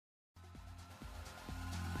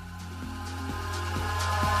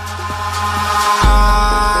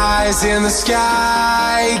in the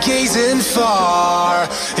sky, gazing far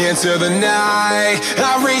into the night.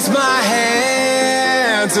 I raise my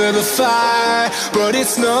hand to the fire, but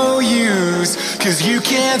it's no use, 'cause you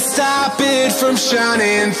can't stop it from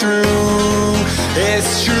shining through.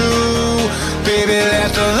 It's true, baby,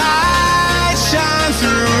 let the light shine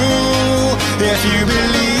through. If you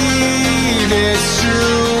believe it's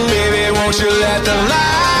true, baby, won't you let the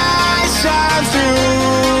light shine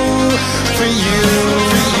through for you,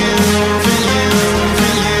 for you, for you, for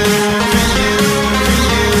you, for you, for you,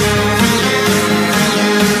 for you,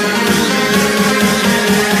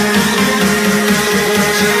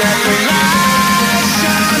 won't you let the light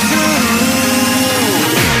shine through?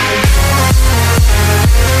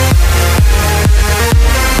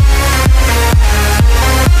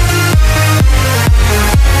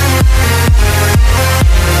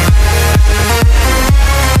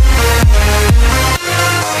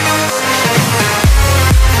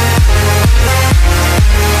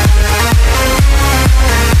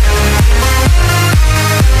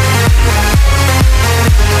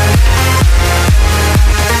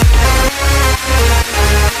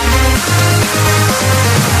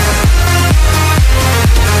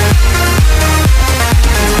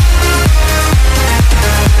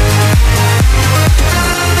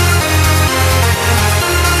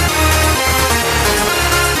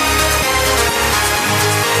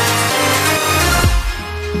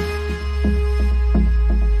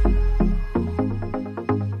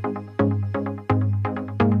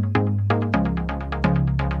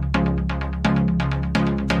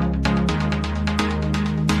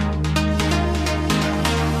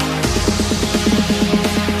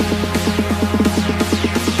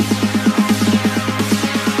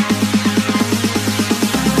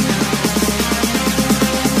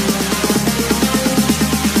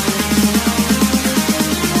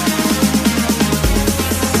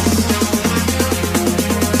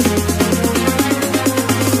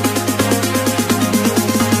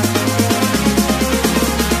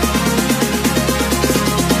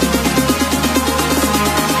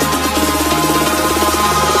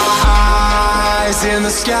 In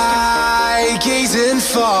the sky, gazing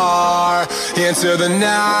far into the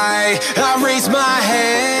night. I raise my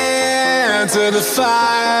hand to the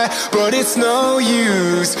fire, but it's no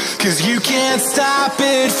use, 'cause you can't stop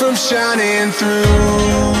it from shining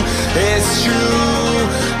through. It's true,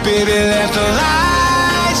 baby, let the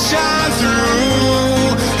light shine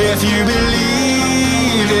through. If you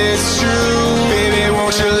believe it's true, baby,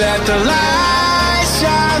 won't you let the light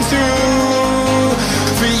shine through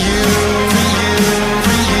for you, for you,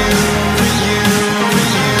 for you, for you, for you, for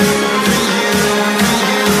you, for you, for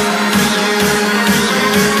you.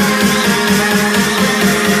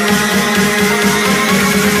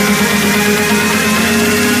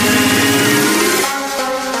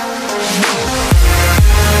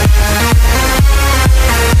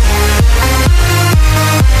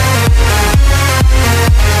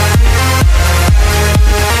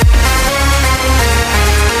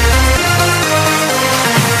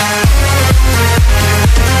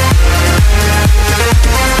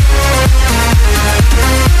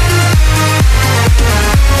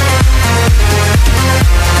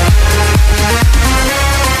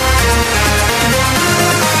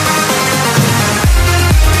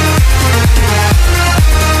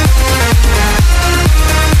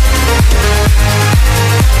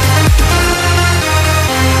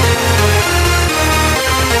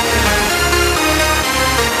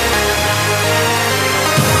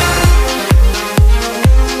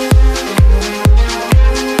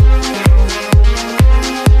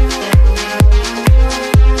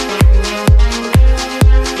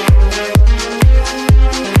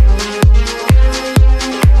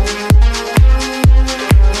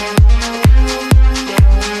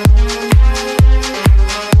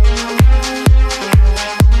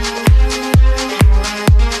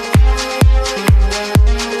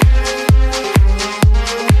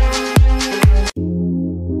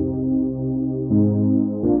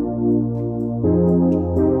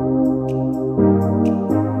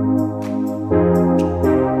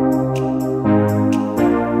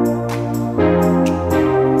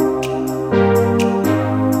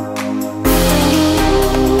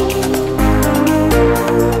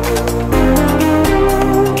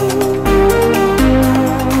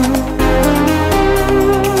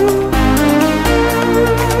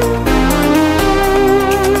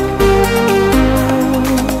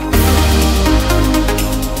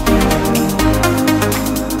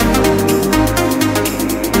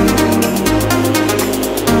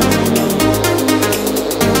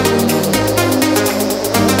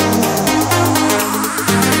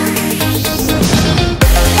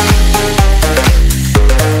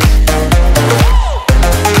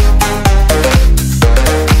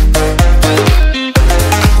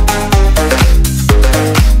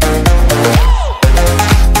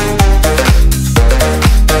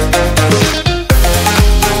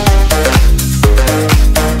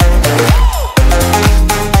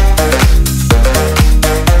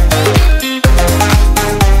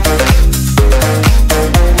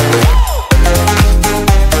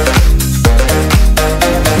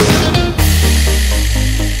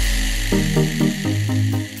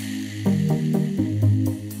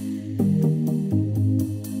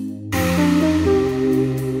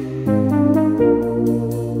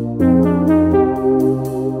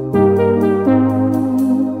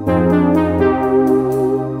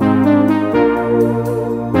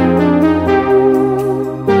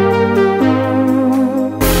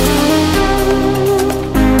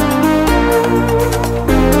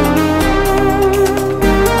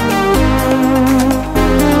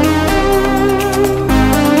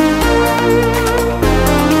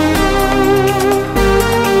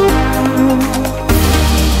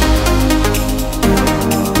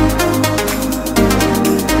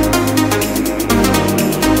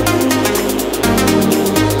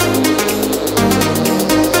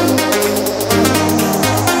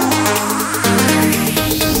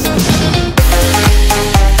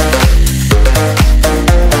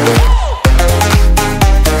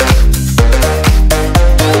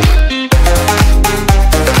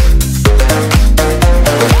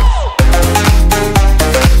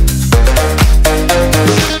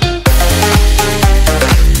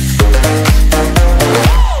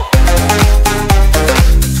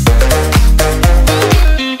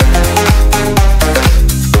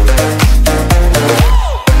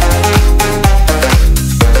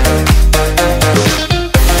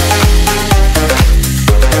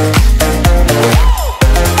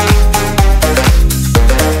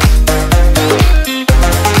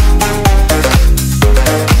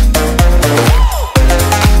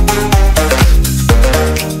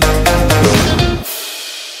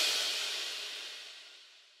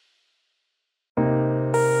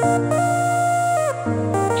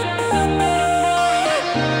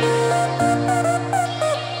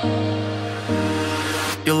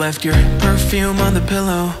 You left your perfume on the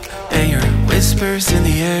pillow and your whispers in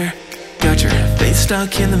the air. Got your face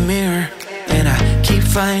stuck in the mirror and I keep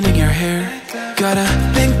finding your hair. Got a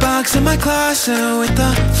big box in my closet with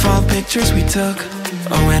the fall pictures we took.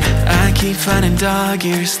 Oh, and I keep finding dog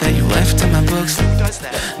ears that you left in my books.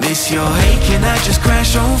 Miss your ache and I just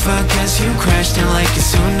crash over, cause you crashed in like a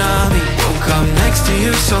tsunami. Woke up next to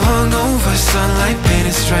you so hungover, sunlight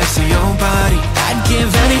painted stripes on your body. I'd give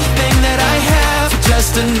anything that I have for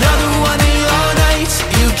just another one of your nights.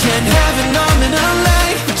 You can have an arm and a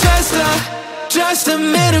leg, just a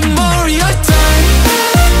minute more of your time.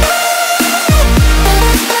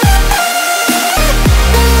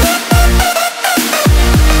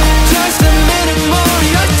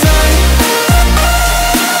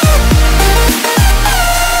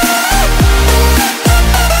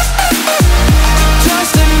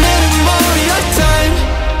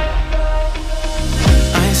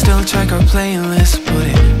 Check our playlist, put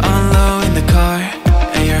it on low in the car.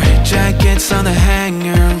 And your jacket's on the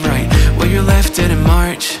hanger, right where you left it in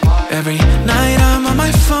March. Every night I'm on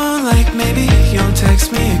my phone, like maybe you'll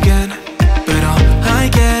text me again. But all I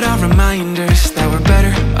get are reminders that we're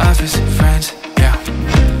better off as friends, yeah.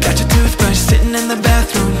 Got your toothbrush sitting in the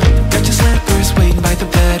bathroom, got your slippers waiting by the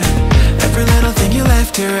bed. Every little thing you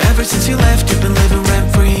left here, ever since you left, you've been living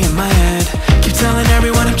rent-free in my head. Keep telling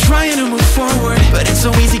everyone I'm trying to move forward, but it's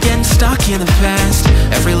so easy getting stuck in the past.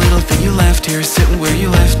 Every little thing you left here, sitting where you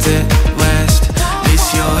left it last. Miss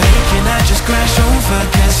your ache and I just crash over,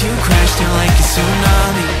 cause you crashed in like a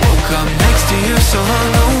tsunami. Woke up next to you so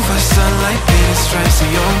hungover, sunlight painted stripes on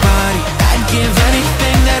your body. I'd give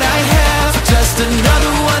anything that I have for just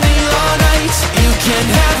another one of your nights. You can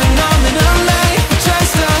have an arm and a leg,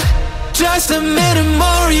 just a minute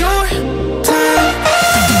more of your time.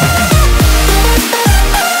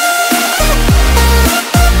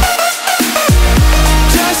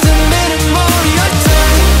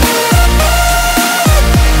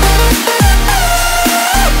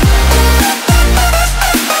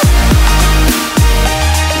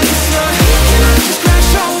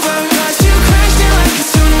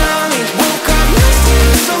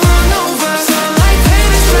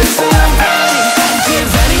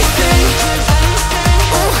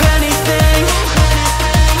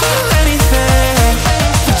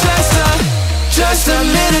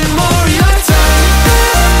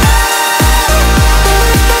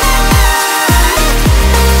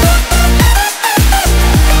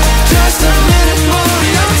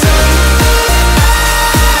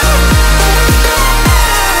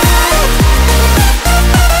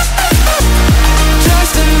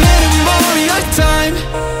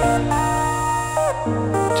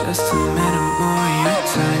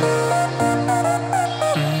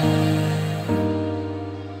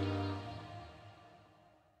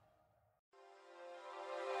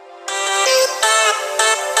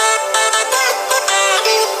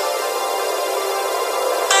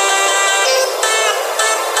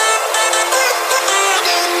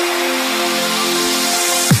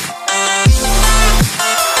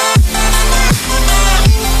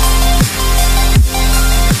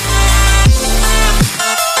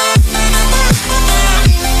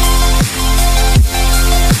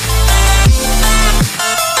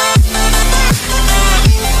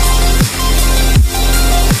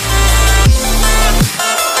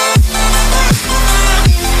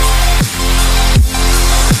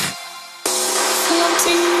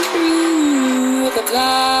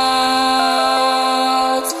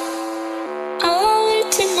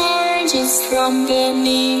 From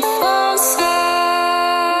beneath the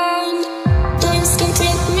sand, please don't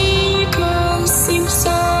take me, girl, seem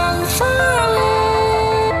so far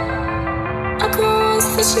away. Across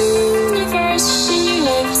this universe, she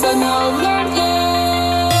lives another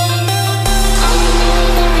day. I know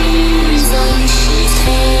the reason she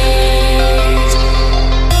stays.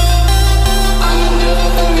 I know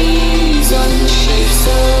the reason she's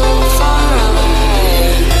so far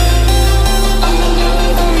away. I know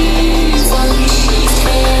the reason she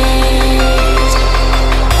stays.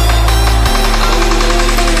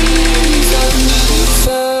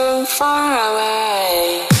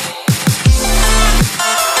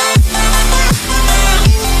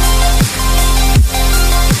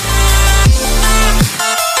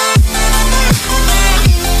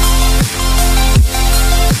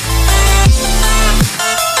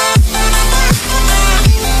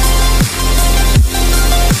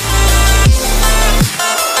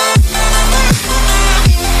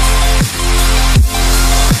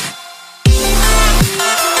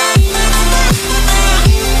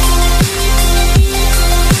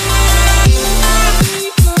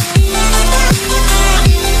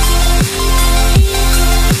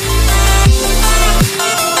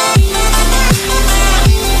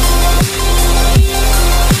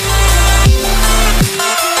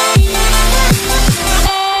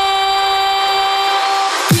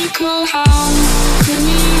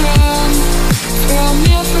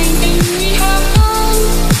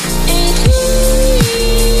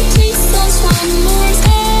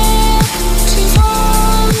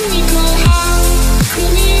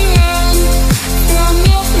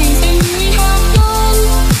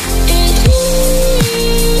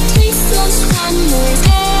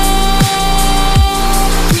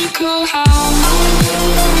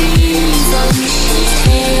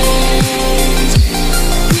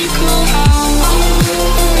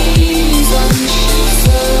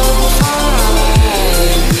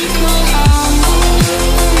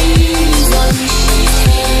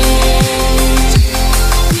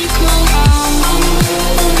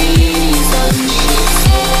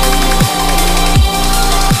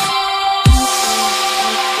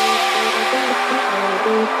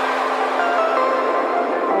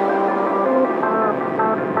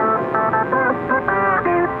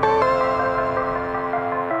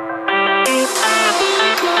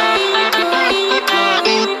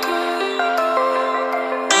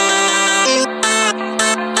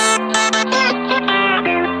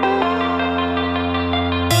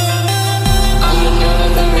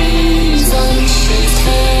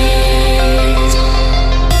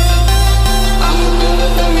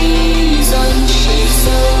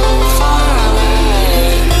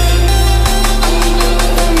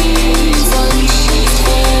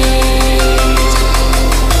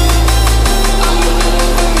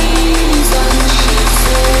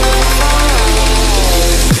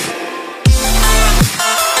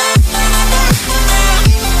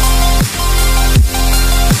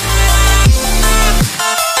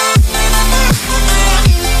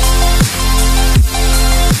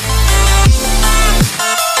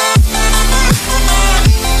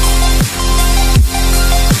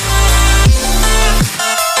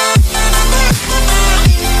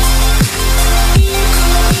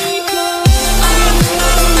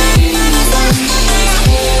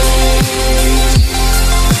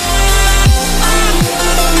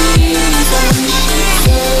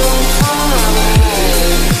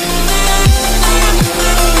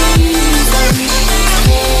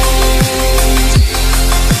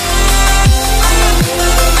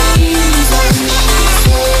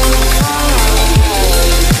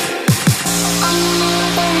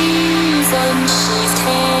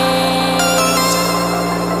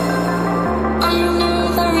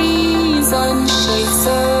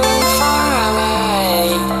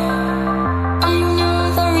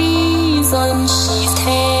 reason she's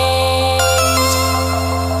dead.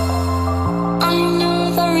 I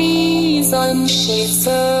know the reason she's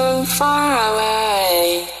so far away.